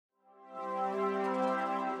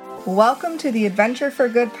Welcome to the Adventure for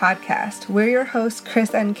Good podcast. We're your hosts,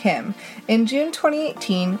 Chris and Kim. In June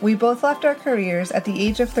 2018, we both left our careers at the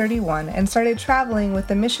age of 31 and started traveling with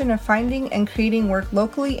the mission of finding and creating work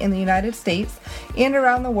locally in the United States and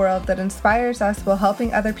around the world that inspires us while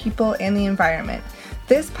helping other people and the environment.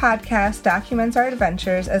 This podcast documents our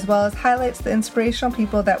adventures as well as highlights the inspirational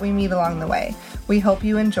people that we meet along the way. We hope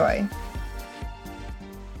you enjoy.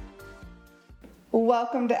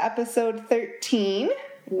 Welcome to episode 13.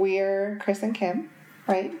 We're Chris and Kim,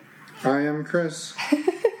 right? I am Chris.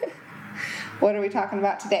 What are we talking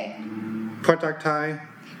about today? Puerto Octay,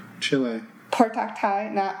 Chile. Puerto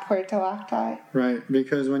Octay, not Puerto Octay. Right,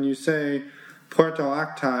 because when you say Puerto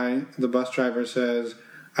Octay, the bus driver says,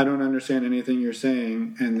 I don't understand anything you're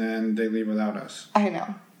saying, and then they leave without us. I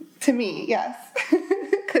know. To me, yes.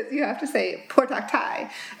 Because you have to say Puerto Octay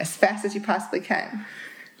as fast as you possibly can.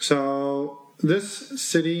 So this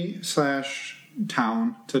city /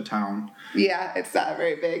 town, yeah, it's not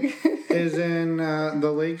very big, is in the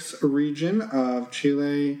lakes region of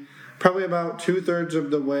Chile, probably about 2/3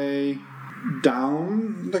 of the way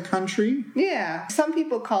down the country. Yeah, some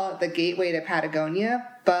people call it the gateway to Patagonia,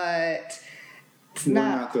 but we're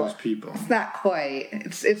not those people. It's not quite.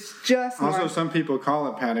 It's just also north. Some people call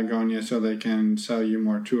it Patagonia so they can sell you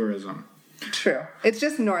more tourism. True. It's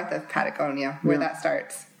just north of Patagonia where that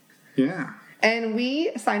starts. Yeah. And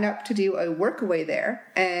we signed up to do a workaway there,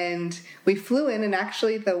 and we flew in, and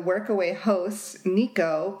actually the workaway host,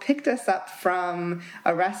 Nico, picked us up from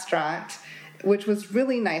a restaurant, which was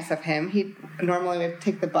really nice of him. He normally would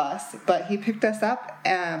take the bus, but he picked us up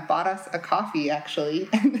and bought us a coffee, actually,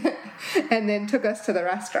 and then took us to the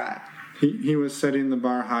restaurant. He was setting the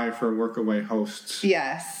bar high for workaway hosts.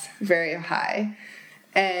 Yes, very high.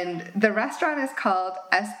 And the restaurant is called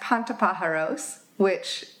Espantapájaros,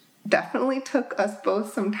 which definitely took us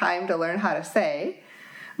both some time to learn how to say,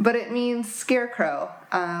 but it means scarecrow,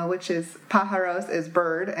 which is pájaros is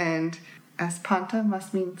bird, and espanta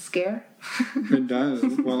must mean scare. It does.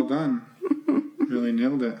 Well done. Really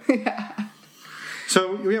nailed it. Yeah.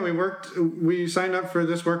 So yeah, we signed up for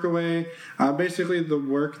this workaway. Basically the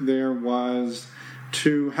work there was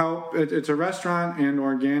to help. It's a restaurant and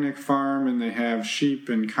organic farm, and they have sheep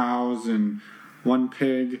and cows and one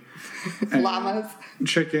pig, and llamas,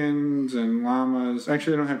 chickens and llamas.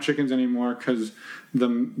 Actually, they don't have chickens anymore because the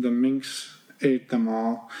minks ate them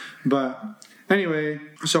all. But anyway,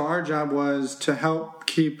 so our job was to help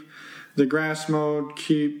keep the grass mowed,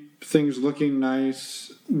 keep things looking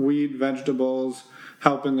nice, weed vegetables,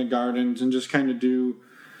 help in the gardens, and just kind of do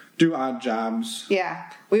odd jobs. Yeah,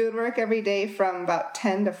 we would work every day from about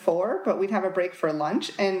 10 to 4, but we'd have a break for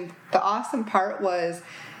lunch. And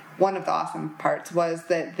one of the awesome parts was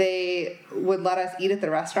that they would let us eat at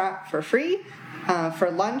the restaurant for free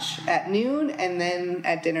for lunch at noon and then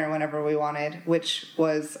at dinner whenever we wanted, which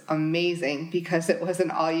was amazing because it was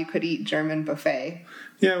an all-you-could-eat German buffet.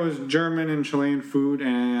 Yeah, it was German and Chilean food,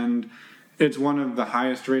 and it's one of the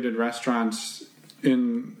highest-rated restaurants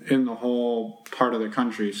in the whole part of the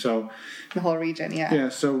country. So the whole region, yeah. Yeah,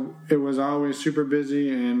 so it was always super busy,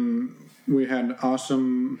 and we had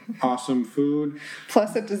awesome food.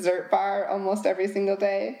 Plus a dessert bar almost every single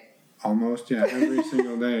day. Almost, yeah, every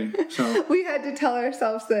single day. So we had to tell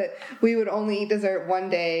ourselves that we would only eat dessert one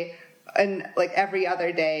day and like every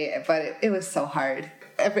other day, but it was so hard.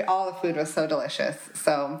 All the food was so delicious.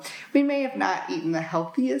 So we may have not eaten the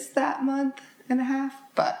healthiest that month and a half,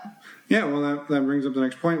 but yeah, well, that brings up the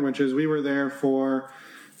next point, which is we were there for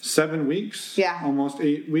 7 weeks, almost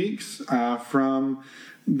 8 weeks, from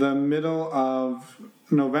the middle of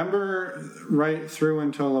November right through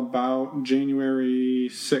until about January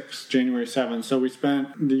 6th, January 7th. So we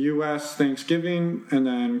spent the U.S. Thanksgiving and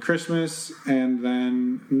then Christmas and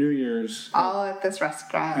then New Year's. All at this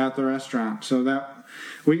restaurant. At the restaurant. So that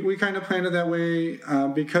we kind of planned it that way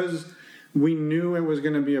because we knew it was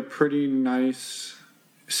going to be a pretty nice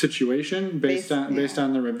situation based on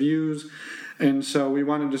the reviews. And so we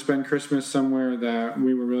wanted to spend Christmas somewhere that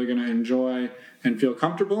we were really going to enjoy and feel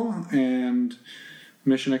comfortable, and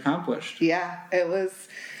mission accomplished. Yeah, it was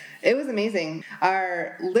amazing.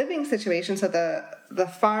 Our living situation, so the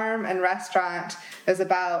farm and restaurant is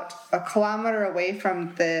about 1 kilometer away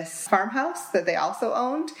from this farmhouse that they also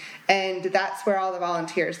owned, and that's where all the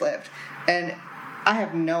volunteers lived. And I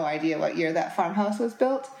have no idea what year that farmhouse was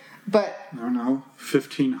built, but I don't know,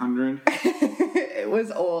 1500. It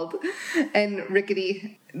was old and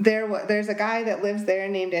rickety. There's a guy that lives there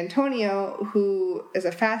named Antonio who is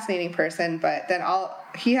a fascinating person, but then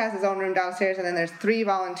he has his own room downstairs, and then there's 3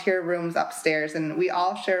 volunteer rooms upstairs, and we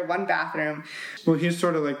all share one bathroom. Well, he's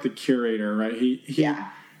sort of like the curator, right?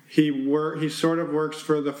 he sort of works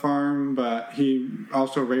for the farm, but he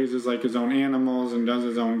also raises like his own animals and does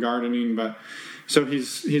his own gardening. But so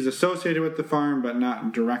he's associated with the farm, but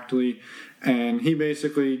not directly. And he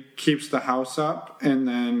basically keeps the house up, and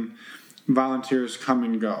then volunteers come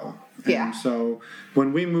and go. Yeah. And so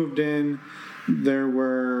when we moved in, there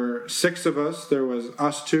were 6 of us. There was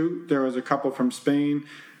us 2. There was a couple from Spain,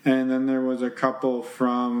 and then there was a couple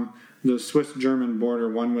from the Swiss-German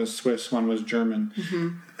border. One was Swiss, one was German.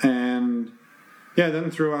 Mm-hmm. And yeah, then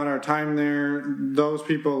throughout our time there, those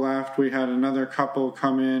people left. We had another couple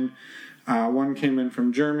come in. One came in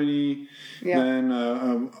from Germany, then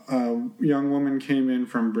a young woman came in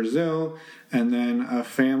from Brazil, and then a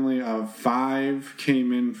family of 5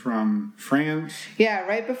 came in from France. Yeah,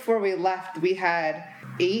 right before we left, we had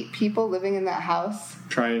 8 people living in that house.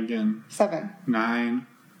 Try again. 7. 9.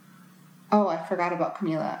 Oh, I forgot about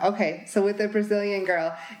Camila. Okay, so with the Brazilian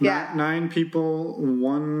girl, yeah. 9 people,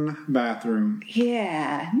 1 bathroom.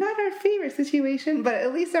 Yeah, not our favorite situation, but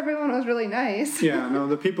at least everyone was really nice. Yeah, no,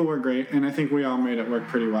 the people were great, and I think we all made it work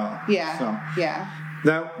pretty well. Yeah, so, yeah.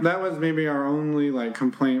 That was maybe our only like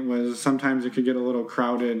complaint, was sometimes it could get a little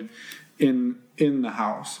crowded in the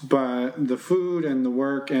house. But the food and the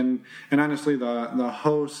work and honestly the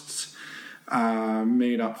hosts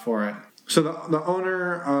made up for it. So the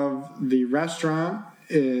owner of the restaurant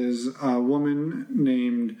is a woman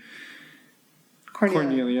named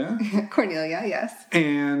Cornelia. Cornelia, yes.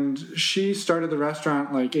 And she started the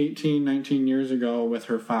restaurant like 18, 19 years ago with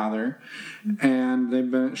her father.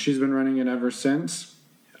 And she's been running it ever since.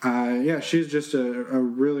 She's just a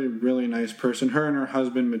really, really nice person. Her and her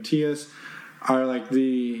husband, Matthias, are like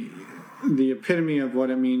the epitome of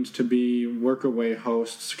what it means to be workaway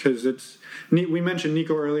hosts, because we mentioned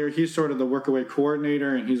Nico earlier. He's sort of the workaway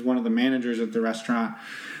coordinator, and he's one of the managers at the restaurant,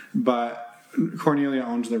 but Cornelia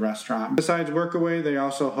owns the restaurant. Besides Workaway, they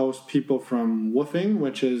also host people from Woofing,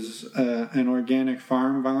 which is an organic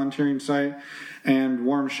farm volunteering site, and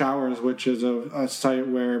Warm Showers, which is a site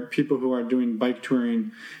where people who are doing bike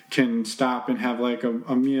touring can stop and have like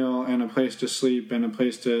a meal and a place to sleep and a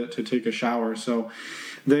place to take a shower. So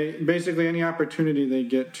they basically, any opportunity they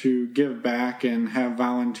get to give back and have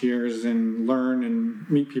volunteers and learn and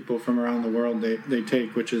meet people from around the world, they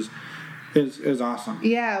take, which is awesome.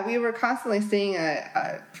 Yeah, we were constantly seeing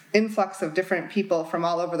a influx of different people from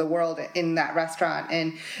all over the world in that restaurant,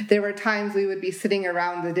 and there were times we would be sitting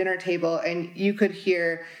around the dinner table and you could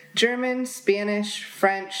hear German, Spanish,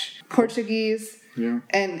 French, Portuguese,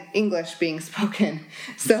 and English being spoken.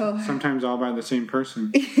 So sometimes all by the same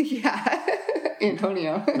person. Yeah.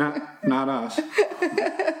 Antonio. Not us.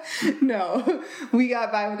 No, we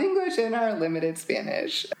got by with English and our limited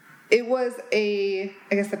Spanish. It was I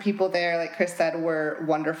guess the people there, like Chris said, were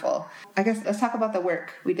wonderful. I guess let's talk about the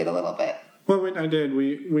work. We did a little bit. Well, I did.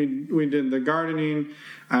 We did the gardening,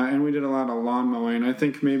 and we did a lot of lawn mowing. I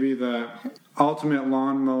think maybe the ultimate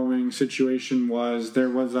lawn mowing situation was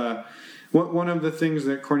one of the things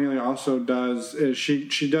that Cornelia also does is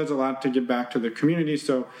she does a lot to give back to the community.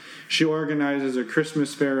 So she organizes a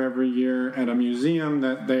Christmas fair every year at a museum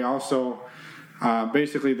that they also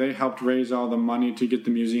basically they helped raise all the money to get the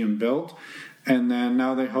museum built. And then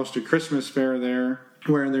now they host a Christmas fair there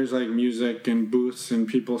where there's like music and booths and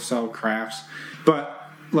people sell crafts. But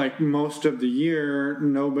like most of the year,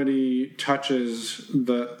 nobody touches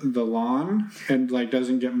the lawn and like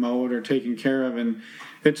doesn't get mowed or taken care of. And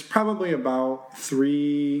it's probably about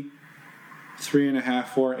 3.5,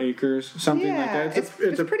 4 acres, something like that. It's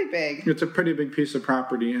pretty big. It's a pretty big piece of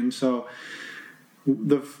property. And so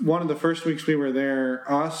one of the first weeks we were there,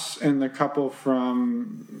 us and the couple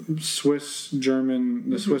from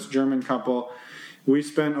Swiss-German couple, we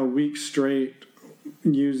spent a week straight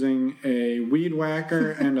using a weed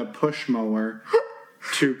whacker and a push mower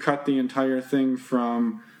to cut the entire thing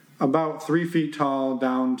from about 3 feet tall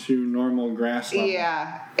down to normal grass level.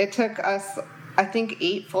 Yeah, it took us, I think,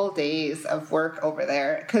 8 full days of work over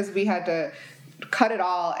there because we had to cut it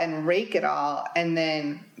all and rake it all, and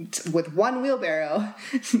then with one wheelbarrow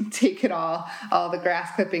take it all the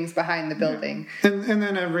grass clippings behind the building. Yeah. And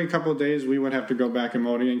then every couple of days we would have to go back and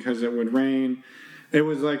mow it again because it would rain. It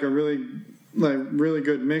was like a really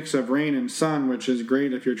good mix of rain and sun, which is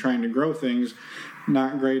great if you're trying to grow things,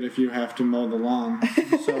 not great if you have to mow the lawn.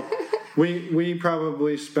 So we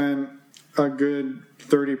probably spent a good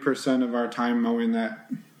 30% of our time mowing that.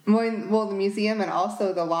 Well, the museum and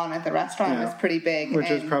also the lawn at the restaurant was pretty big. Which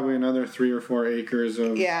is probably another 3 or 4 acres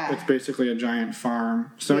of, it's basically a giant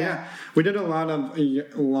farm. So we did a lot of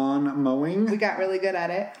lawn mowing. We got really good at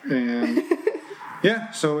it.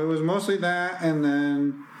 And so it was mostly that, and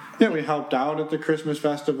then Yeah, we helped out at the Christmas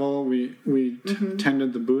festival. We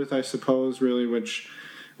tended the booth, I suppose, really, which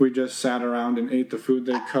we just sat around and ate the food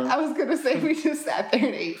they cooked. I was going to say we just sat there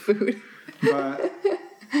and ate food. But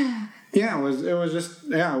yeah, it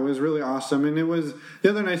was really awesome. And it was, the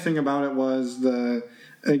other nice thing about it was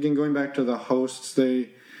again, going back to the hosts,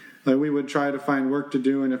 we would try to find work to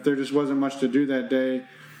do, and if there just wasn't much to do that day,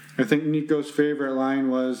 I think Nico's favorite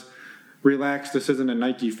line was, "Relax, this isn't a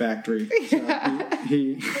Nike factory." So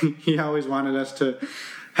he always wanted us to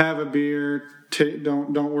have a beer.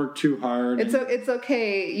 Don't work too hard. It's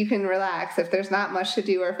okay. You can relax if there's not much to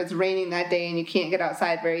do, or if it's raining that day and you can't get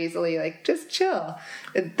outside very easily. Like, just chill.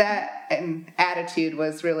 That attitude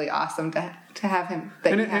was really awesome to have him.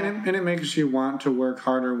 And it makes you want to work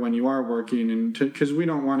harder when you are working, and because we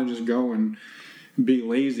don't want to just go and be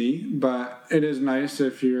lazy, but it is nice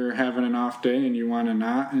if you're having an off day and you want to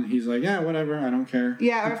not, and he's like, yeah, whatever, I don't care.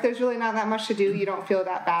 Yeah, or if there's really not that much to do, you don't feel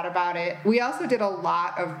that bad about it. We also did a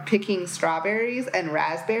lot of picking strawberries and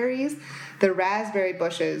raspberries. The raspberry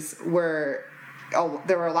bushes there were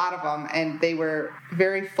a lot of them, and they were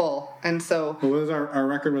very full, and so... Our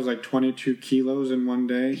record was like 22 kilos in one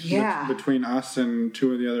day. Yeah. Between us and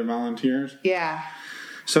two of the other volunteers. Yeah.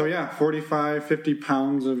 So, 45, 50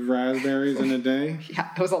 pounds of raspberries in a day.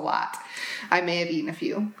 Yeah, it was a lot. I may have eaten a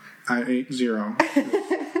few. I ate 0.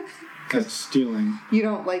 That's stealing. You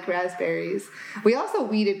don't like raspberries. We also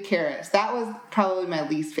weeded carrots. That was probably my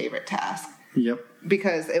least favorite task. Yep.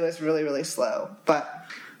 Because it was really, really slow. But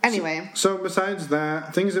anyway. So besides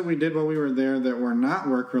that, things that we did while we were there that were not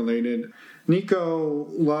work-related, Nico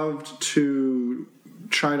loved to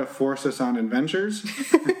try to force us on adventures.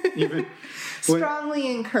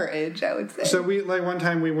 Strongly encourage, I would say. So one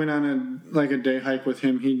time we went on a day hike with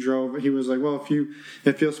him. He was like, well,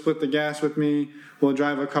 if you'll split the gas with me, we'll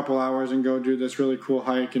drive a couple hours and go do this really cool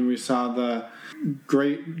hike. And we saw the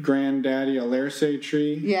great granddaddy Alerce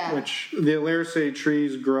tree. Yeah. Which the Alerce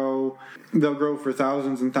trees they'll grow for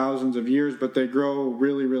thousands and thousands of years, but they grow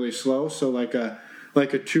really, really slow. So like a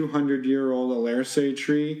 200-year-old Alerce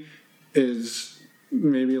tree is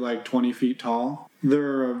maybe like 20 feet tall.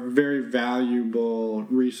 They're a very valuable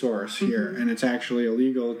resource here, and it's actually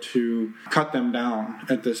illegal to cut them down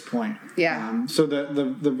at this point. Yeah. So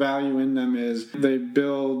the value in them is they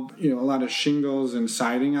build a lot of shingles and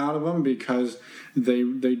siding out of them because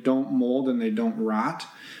they don't mold and they don't rot.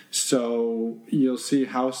 So you'll see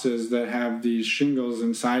houses that have these shingles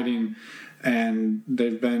and siding, and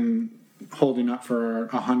they've been holding up for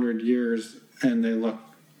 100 years, and they look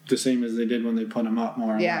the same as they did when they put them up, more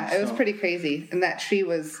or less. Yeah, it was pretty crazy. And that tree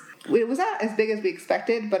was not as big as we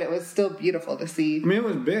expected, but it was still beautiful to see. I mean, it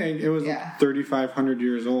was big. It was 3,500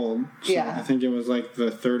 years old. So yeah. I think it was like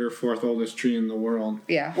the third or fourth oldest tree in the world.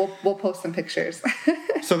 Yeah, we'll post some pictures.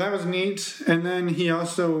 So that was neat. And then he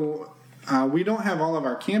also... we don't have all of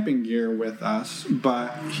our camping gear with us, but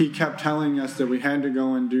he kept telling us that we had to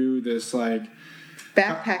go and do this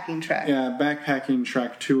backpacking trek. Yeah, backpacking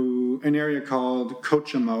trek to an area called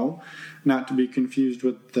Kochamo, not to be confused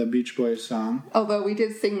with the Beach Boys song. Although we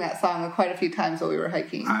did sing that song quite a few times while we were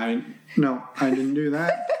hiking. No, I didn't do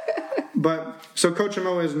that. But, so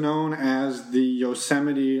Kochamo is known as the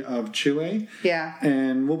Yosemite of Chile. Yeah.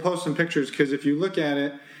 And we'll post some pictures, because if you look at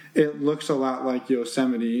it, it looks a lot like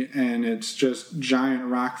Yosemite, and it's just giant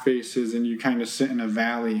rock faces, and you kind of sit in a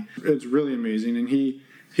valley. It's really amazing, and he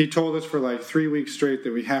told us for like 3 weeks straight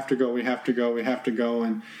that we have to go,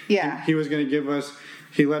 and he was going to give us,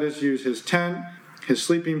 he let us use his tent, his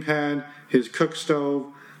sleeping pad, his cook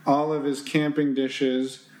stove, all of his camping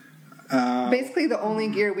dishes. Basically the only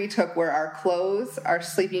gear we took were our clothes, our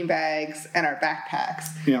sleeping bags, and our backpacks.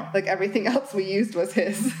 Yeah. Like everything else we used was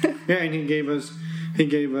his. Yeah, and he gave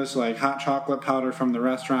us like hot chocolate powder from the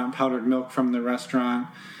restaurant, powdered milk from the restaurant.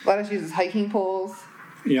 Let us use his hiking poles.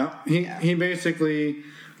 Yeah. He basically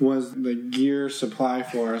was the gear supply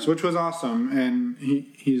for us, which was awesome, and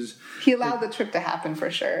he allowed the trip to happen for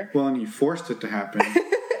sure. Well, and he forced it to happen.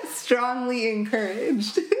 Strongly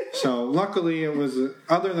encouraged. So luckily it was,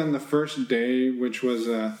 other than the first day, which was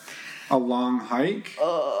a long hike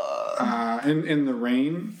in the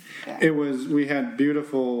rain, we had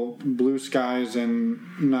beautiful blue skies and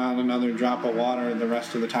not another drop of water the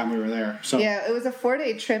rest of the time we were there. So yeah, it was a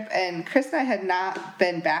 4-day trip, and Chris and I had not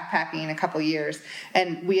been backpacking in a couple years,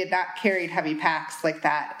 and we had not carried heavy packs like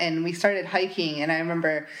that, and we started hiking, and I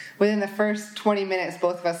remember within the first 20 minutes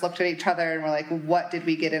both of us looked at each other and were like, what did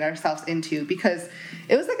we get ourselves into? Because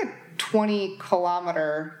it was like a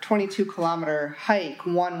 22 kilometer hike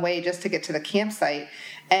one way just to get to the campsite.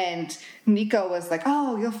 And Nico was like,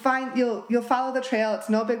 "Oh, you'll follow the trail. It's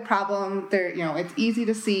no big problem. It's easy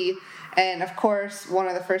to see." And of course, one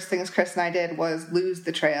of the first things Chris and I did was lose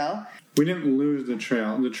the trail. We didn't lose the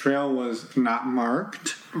trail. The trail was not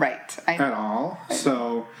marked, right, at all.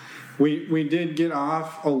 So we did get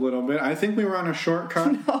off a little bit. I think we were on a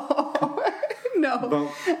shortcut. No. But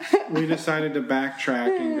we decided to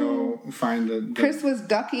backtrack and go find the... Chris was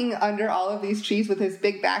ducking under all of these trees with his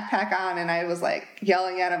big backpack on, and I was like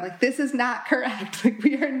yelling at him, like, "This is not correct. Like,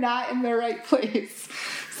 we are not in the right place."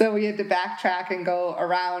 So we had to backtrack and go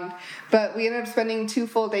around. But we ended up spending 2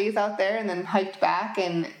 full days out there and then hiked back,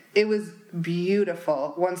 and it was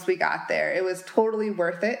beautiful once we got there. It was totally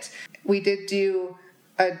worth it. We did do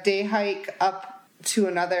a day hike up to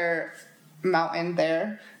another mountain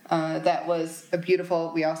there. That was a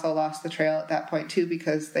beautiful. We also lost the trail at that point too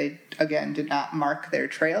because they again did not mark their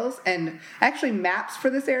trails, and actually maps for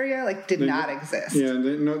this area did not exist. Yeah,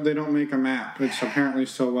 they don't make a map. It's apparently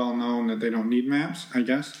so well known that they don't need maps, I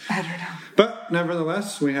guess. I don't know. But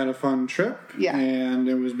nevertheless, we had a fun trip. Yeah, and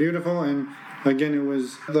it was beautiful. And again, it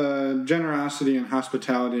was the generosity and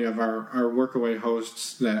hospitality of our Workaway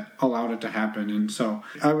hosts that allowed it to happen. And so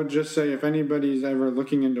I would just say, if anybody's ever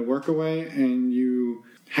looking into Workaway and you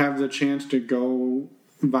have the chance to go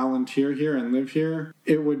volunteer here and live here,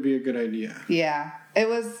 it would be a good idea. Yeah, it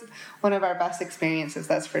was one of our best experiences,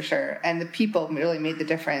 that's for sure. And the people really made the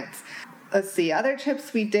difference. Let's see, other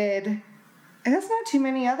trips we did, that's not too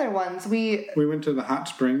many other ones. We went to the hot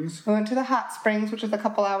springs. We went to the hot springs, which is a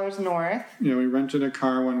couple hours north. Yeah, we rented a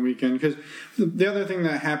car one weekend. Because the other thing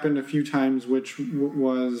that happened a few times, which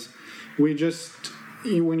was when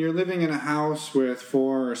you're living in a house with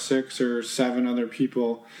 4 or 6 or 7 other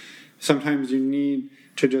people, sometimes you need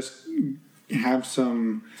to just have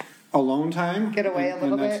some alone time. Get away a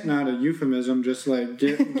little bit. And that's not a euphemism, just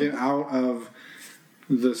get out of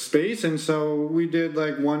the space. And so we did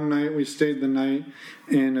one night, we stayed the night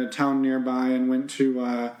in a town nearby and went to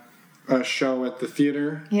a show at the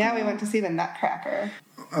theater. Yeah, we went to see the Nutcracker.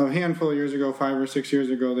 A handful of years ago, 5 or 6 years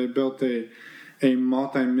ago, they built a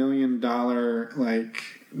multi-million-dollar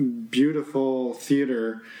beautiful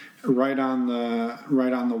theater right on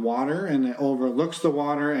the water, and it overlooks the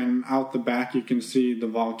water, and out the back you can see the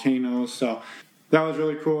volcanoes. So that was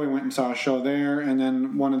really cool. We went and saw a show there, and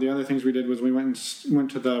then one of the other things we did was we went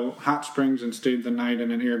to the hot springs and stayed the night in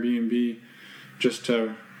an Airbnb just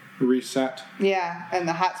to reset. Yeah, and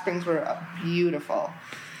the hot springs were beautiful.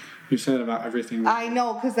 You said about everything. I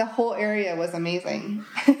know, because the whole area was amazing.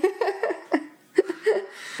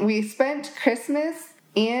 We spent Christmas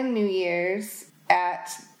and New Year's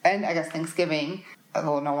and I guess Thanksgiving,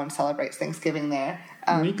 although no one celebrates Thanksgiving there.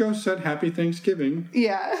 Nico said Happy Thanksgiving.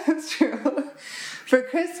 Yeah, that's true. For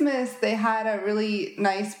Christmas, they had a really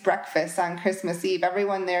nice breakfast on Christmas Eve.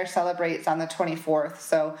 Everyone there celebrates on the 24th,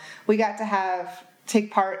 so we got to take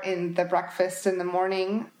part in the breakfast in the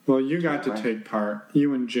morning. Well, you got to take part,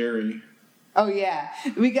 you and Jerry. Oh, yeah.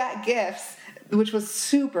 We got gifts, which was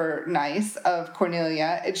super nice of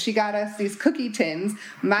Cornelia, and she got us these cookie tins.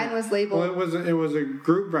 Mine was labeled... Well, it was a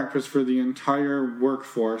group breakfast for the entire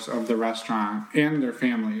workforce of the restaurant and their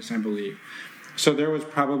families, I believe. So there was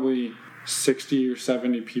probably 60 or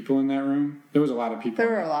 70 people in that room. There was a lot of people. There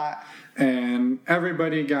were a lot. And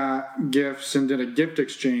everybody got gifts and did a gift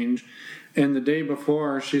exchange. And the day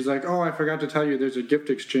before, she's like, "Oh, I forgot to tell you there's a gift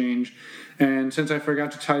exchange. And since I forgot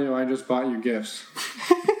to tell you, I just bought you gifts."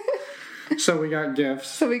 So we got gifts.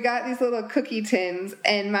 So we got these little cookie tins,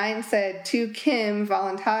 and mine said, "To Kim,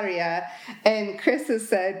 Voluntaria," and Chris's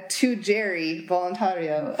said, "To Jerry,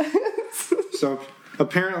 Voluntario." So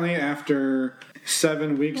apparently after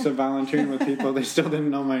 7 weeks of volunteering with people, they still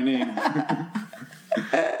didn't know my name.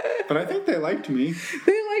 But I think they liked me.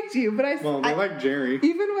 They liked you, but they liked Jerry.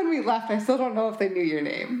 Even when we left, I still don't know if they knew your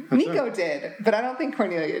name. That's Nico did, but I don't think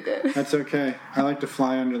Cornelia did. That's okay. I like to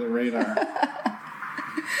fly under the radar.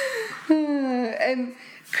 And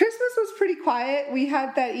Christmas was pretty quiet. We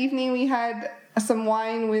had that evening, we had some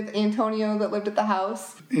wine with Antonio that lived at the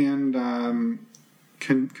house. And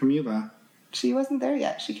Camila. She wasn't there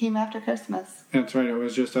yet. She came after Christmas. That's right. It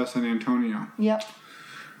was just us and Antonio. Yep.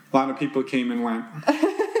 A lot of people came and went.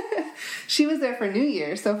 She was there for New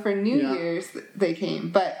Year's, so for New Year's they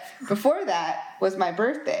came. But before that was my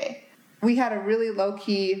birthday. We had a really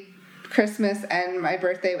low-key Christmas and my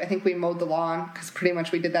birthday. I think we mowed the lawn because pretty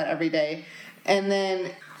much we did that every day. And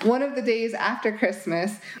then one of the days after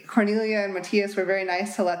Christmas, Cornelia and Matthias were very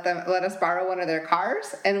nice to let us borrow one of their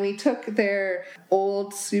cars, and we took their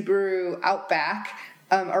old Subaru Outback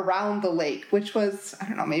around the lake, which was, I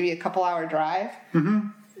don't know, maybe a couple hour drive. Mm-hmm.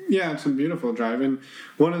 Yeah, it's a beautiful drive. And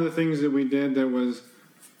one of the things that we did that was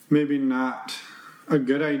maybe not a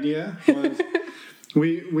good idea was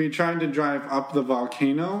we tried to drive up the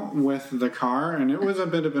volcano with the car, and it was a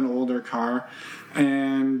bit of an older car.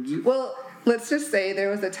 And well, let's just say there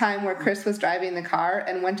was a time where Chris was driving the car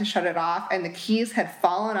and went to shut it off, and the keys had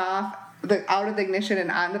fallen off out of the ignition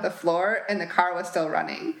and onto the floor, and the car was still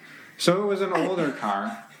running. So it was an older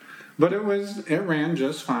car, but it ran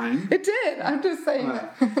just fine. It did. I'm just saying.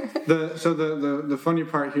 The funny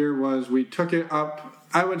part here was we took it up.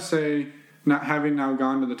 I would say, not having now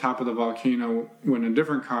gone to the top of the volcano in a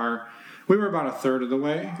different car, we were about a third of the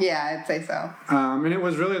way. Yeah, I'd say so. And it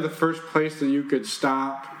was really the first place that you could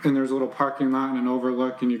stop, and there's a little parking lot and an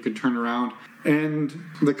overlook, and you could turn around. And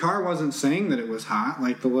the car wasn't saying that it was hot.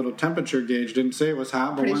 Like, the little temperature gauge didn't say it was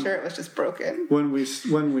hot. But Pretty sure it was just broken. When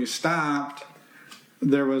we stopped,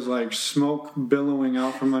 there was like smoke billowing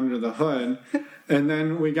out from under the hood. And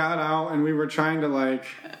then we got out, and we were trying to like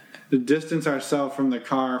distance ourselves from the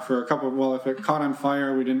car for a couple. Well, if it caught on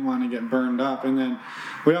fire, we didn't want to get burned up, and then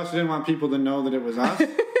we also didn't want people to know that it was us.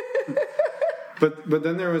 But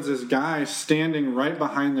then there was this guy standing right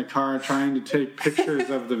behind the car trying to take pictures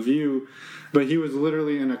of the view, but he was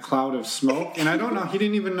literally in a cloud of smoke, and I don't know, he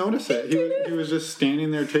didn't even notice it. He was just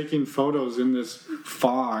standing there taking photos in this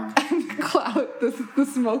fog. The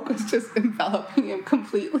smoke was just enveloping him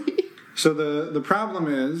completely. So the problem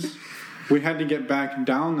is, we had to get back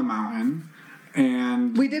down the mountain,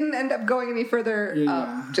 and we didn't end up going any further.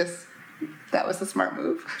 Just that was a smart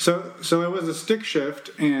move. So it was a stick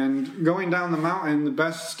shift, and going down the mountain, the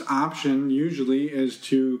best option usually is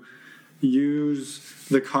to use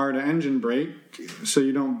the car to engine brake so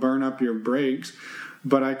you don't burn up your brakes.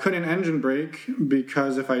 But I couldn't engine brake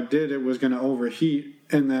because if I did, it was going to overheat.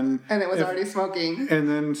 And it was already smoking. And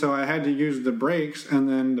then so I had to use the brakes, and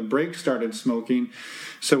then the brakes started smoking.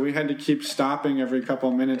 So we had to keep stopping every couple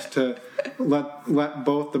of minutes to let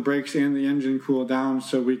both the brakes and the engine cool down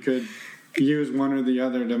so we could use one or the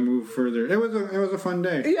other to move further. It was a fun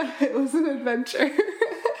day. Yeah, it was an adventure.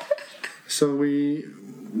 So we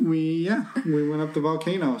went up the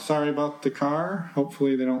volcano. Sorry about the car.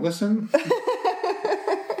 Hopefully they don't listen.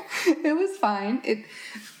 It was fine.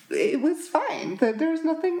 It was fine. There was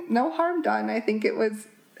no harm done. I think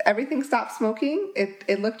everything stopped smoking.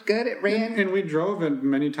 It looked good. It ran. And we drove it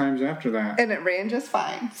many times after that. And it ran just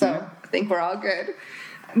fine. So I think we're all good.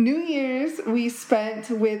 New Year's we spent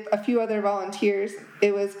with a few other volunteers.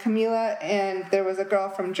 It was Camila, and there was a girl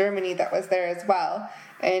from Germany that was there as well.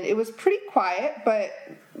 And it was pretty quiet, but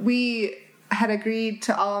we had agreed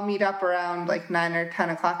to all meet up around like 9 or 10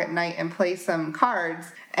 o'clock at night and play some cards.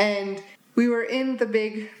 And we were in the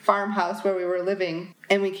big farmhouse where we were living,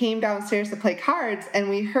 and we came downstairs to play cards, and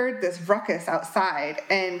we heard this ruckus outside.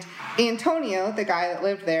 And Antonio, the guy that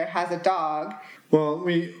lived there, has a dog. Well,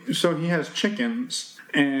 so he has chickens,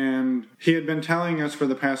 and he had been telling us for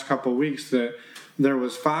the past couple of weeks that there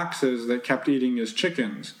was foxes that kept eating his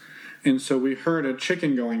chickens. And so we heard a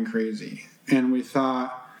chicken going crazy, and we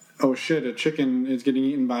thought, oh shit, a chicken is getting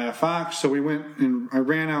eaten by a fox. So we went, and I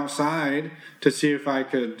ran outside to see if I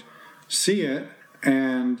could see it,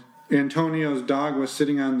 and Antonio's dog was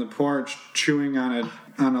sitting on the porch chewing on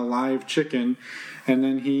a live chicken, and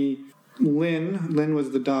then Lynn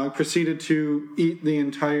was the dog, proceeded to eat the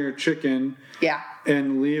entire chicken. Yeah.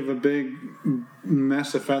 And leave a big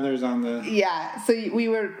mess of feathers on the... Yeah, so we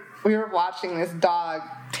were watching this dog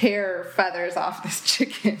tear feathers off this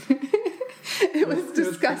chicken. It was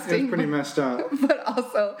disgusting. It was pretty messed up. But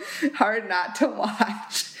also hard not to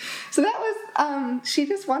watch. So that was, she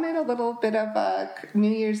just wanted a little bit of a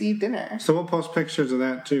New Year's Eve dinner. So we'll post pictures of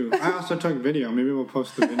that too. I also took video. Maybe we'll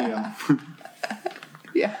post the video.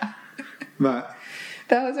 Yeah. But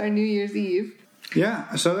that was our New Year's Eve.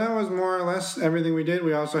 Yeah, so that was more or less everything we did.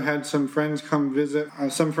 We also had some friends come visit.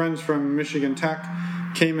 Some friends from Michigan Tech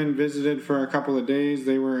came and visited for a couple of days.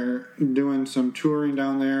 They were doing some touring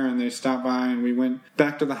down there, and they stopped by, and we went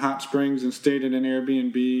back to the hot springs and stayed at an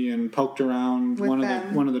Airbnb and poked around one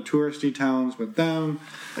of the touristy towns with them,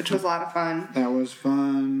 which was a lot of fun. That was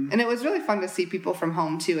fun, and it was really fun to see people from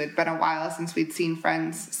home too. It'd been a while since we'd seen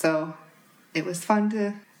friends, so it was fun to,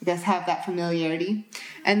 I guess, have that familiarity.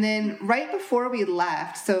 And then right before we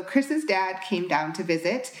left, so Chris's dad came down to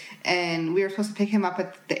visit, and we were supposed to pick him up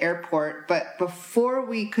at the airport. But before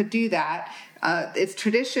we could do that, it's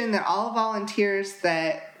tradition that all volunteers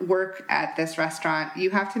that work at this restaurant, you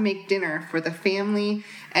have to make dinner for the family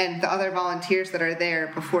and the other volunteers that are there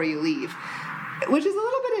before you leave, which is a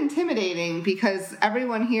little bit intimidating because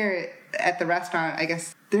everyone here at the restaurant, I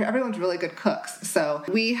guess, everyone's really good cooks. So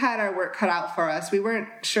we had our work cut out for us. We weren't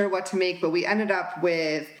sure what to make, but we ended up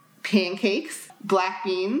with pancakes, black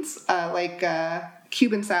beans,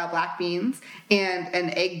 Cuban-style black beans, and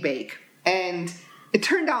an egg bake. And it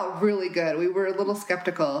turned out really good. We were a little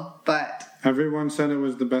skeptical, but... Everyone said it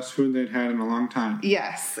was the best food they'd had in a long time.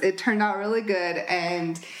 Yes, it turned out really good,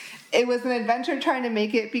 and it was an adventure trying to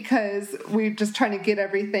make it because we were just trying to get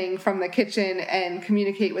everything from the kitchen and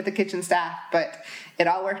communicate with the kitchen staff, but it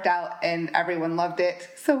all worked out, and everyone loved it,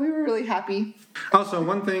 so we were really happy. Also,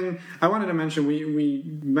 one thing I wanted to mention, we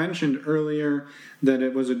mentioned earlier that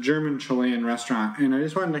it was a German-Chilean restaurant, and I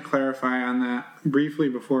just wanted to clarify on that briefly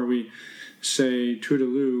before we say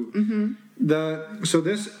toodaloo. Mm-hmm. So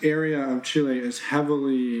this area of Chile is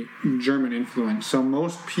heavily German influenced. So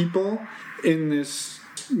most people in this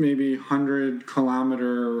maybe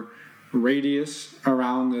 100-kilometer radius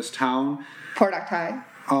around this town, Port Octai,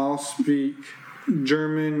 all speak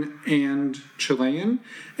German and Chilean,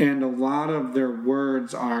 and a lot of their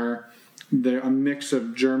words are a mix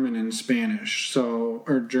of German and Spanish.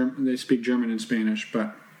 They speak German and Spanish,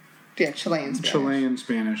 but Chilean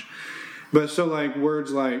Spanish. But so like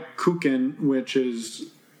words like Kuchen, which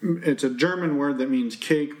it's a German word that means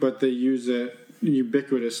cake, but they use it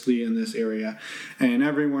ubiquitously in this area, and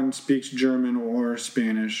everyone speaks German or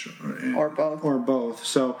Spanish or both.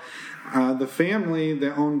 So the family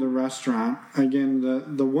that owned the restaurant, again,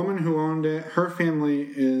 the woman who owned it, her family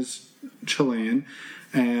is Chilean,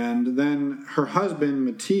 and then her husband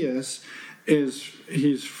Matthias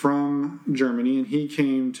he's from Germany, and he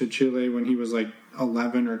came to Chile when he was like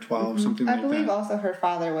 11 or 12, something like that. I believe also her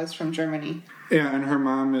father was from Germany. Yeah, and her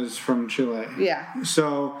mom is from Chile. Yeah.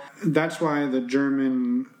 So that's why the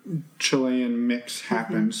German-Chilean mix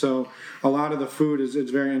happened. So a lot of the food it's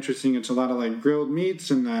very interesting. It's a lot of like grilled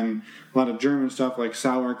meats, and then a lot of German stuff like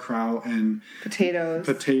sauerkraut and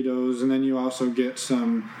potatoes. And then you also get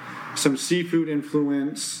some seafood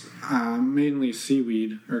influence, mainly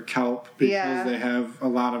seaweed or kelp, because they have a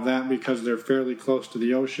lot of that because they're fairly close to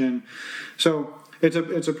the ocean. So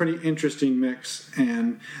it's a pretty interesting mix.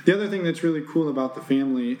 And the other thing that's really cool about the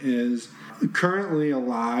family is currently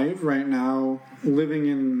alive right now, living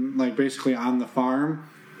in like basically on the farm,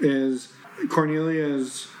 is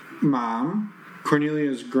Cornelia's mom,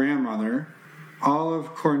 Cornelia's grandmother, all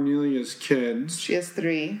of Cornelia's kids. She has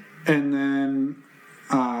 3. And then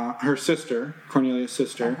her sister, Cornelia's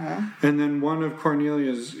sister, and then one of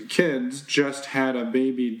Cornelia's kids just had a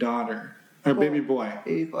baby daughter. Or baby boy.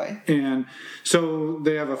 And so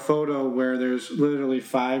they have a photo where there's literally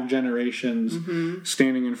 5 generations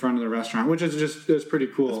standing in front of the restaurant, which is it's pretty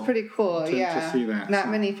cool. It's pretty cool, to see that. Not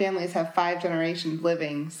many families have 5 generations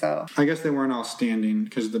living, so. I guess they weren't all standing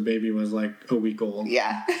because the baby was like a week old.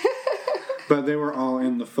 Yeah. But they were all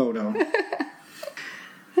in the photo.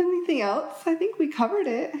 Anything else? I think we covered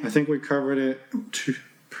it. I think we covered it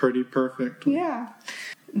pretty perfectly. Yeah.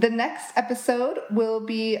 The next episode will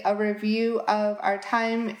be a review of our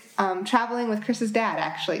time traveling with Chris's dad,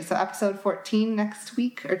 actually. So episode 14 next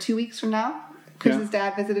week, or 2 weeks from now. Chris's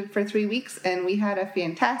dad visited for 3 weeks, and we had a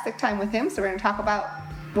fantastic time with him, so we're going to talk about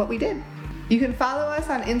what we did. You can follow us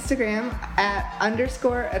on Instagram at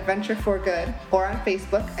 _adventureforgood or on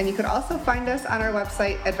Facebook, and you can also find us on our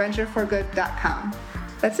website, adventureforgood.com.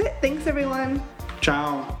 That's it. Thanks, everyone.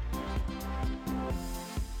 Ciao.